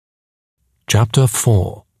Chapter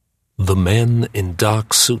 4. The Men in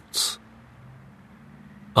Dark Suits.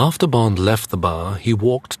 After Bond left the bar, he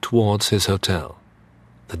walked towards his hotel.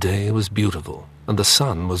 The day was beautiful, and the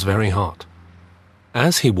sun was very hot.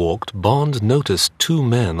 As he walked, Bond noticed two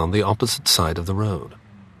men on the opposite side of the road.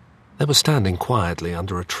 They were standing quietly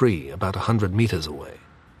under a tree about 100 meters away.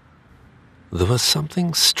 There was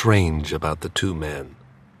something strange about the two men.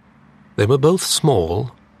 They were both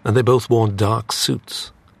small, and they both wore dark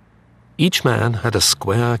suits. Each man had a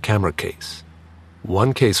square camera case.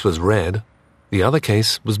 One case was red, the other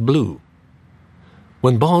case was blue.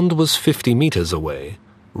 When Bond was 50 meters away,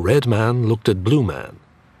 Red Man looked at Blue Man.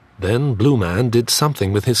 Then Blue Man did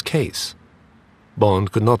something with his case.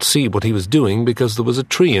 Bond could not see what he was doing because there was a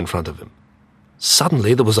tree in front of him.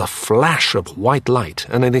 Suddenly there was a flash of white light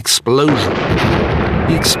and an explosion.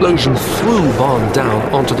 The explosion threw Bond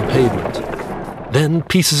down onto the pavement. Then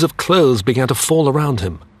pieces of clothes began to fall around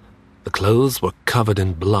him. The clothes were covered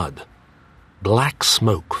in blood. Black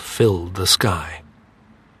smoke filled the sky.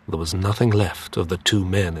 There was nothing left of the two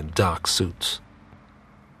men in dark suits.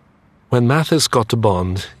 When Mathis got to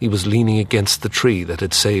Bond, he was leaning against the tree that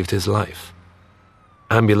had saved his life.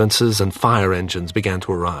 Ambulances and fire engines began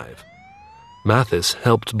to arrive. Mathis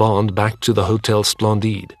helped Bond back to the Hotel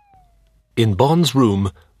Splendide. In Bond's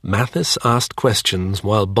room, Mathis asked questions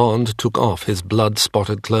while Bond took off his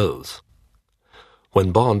blood-spotted clothes.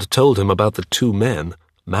 When Bond told him about the two men,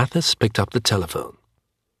 Mathis picked up the telephone.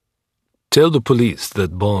 "Tell the police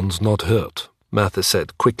that Bond's not hurt," Mathis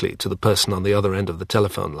said quickly to the person on the other end of the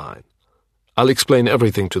telephone line. "I'll explain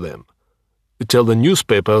everything to them. Tell the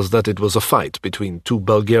newspapers that it was a fight between two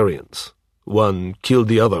Bulgarians. One killed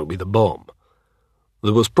the other with a bomb.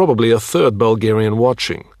 There was probably a third Bulgarian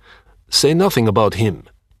watching. Say nothing about him.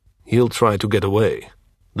 He'll try to get away.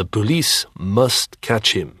 The police must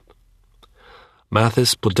catch him."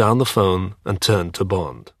 Mathis put down the phone and turned to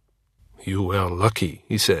Bond. "You were lucky,"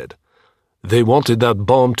 he said. "They wanted that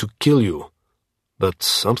bomb to kill you. But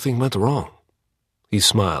something went wrong." He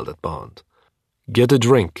smiled at Bond. "Get a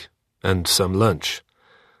drink and some lunch.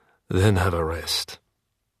 Then have a rest."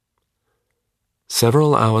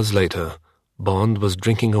 Several hours later, Bond was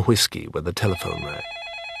drinking a whiskey when the telephone rang.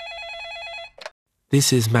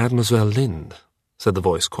 "This is Mademoiselle Lind," said the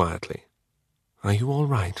voice quietly. "Are you all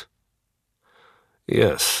right?"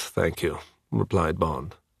 "Yes, thank you," replied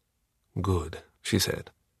Bond. "Good," she said.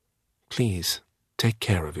 "Please, take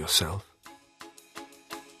care of yourself."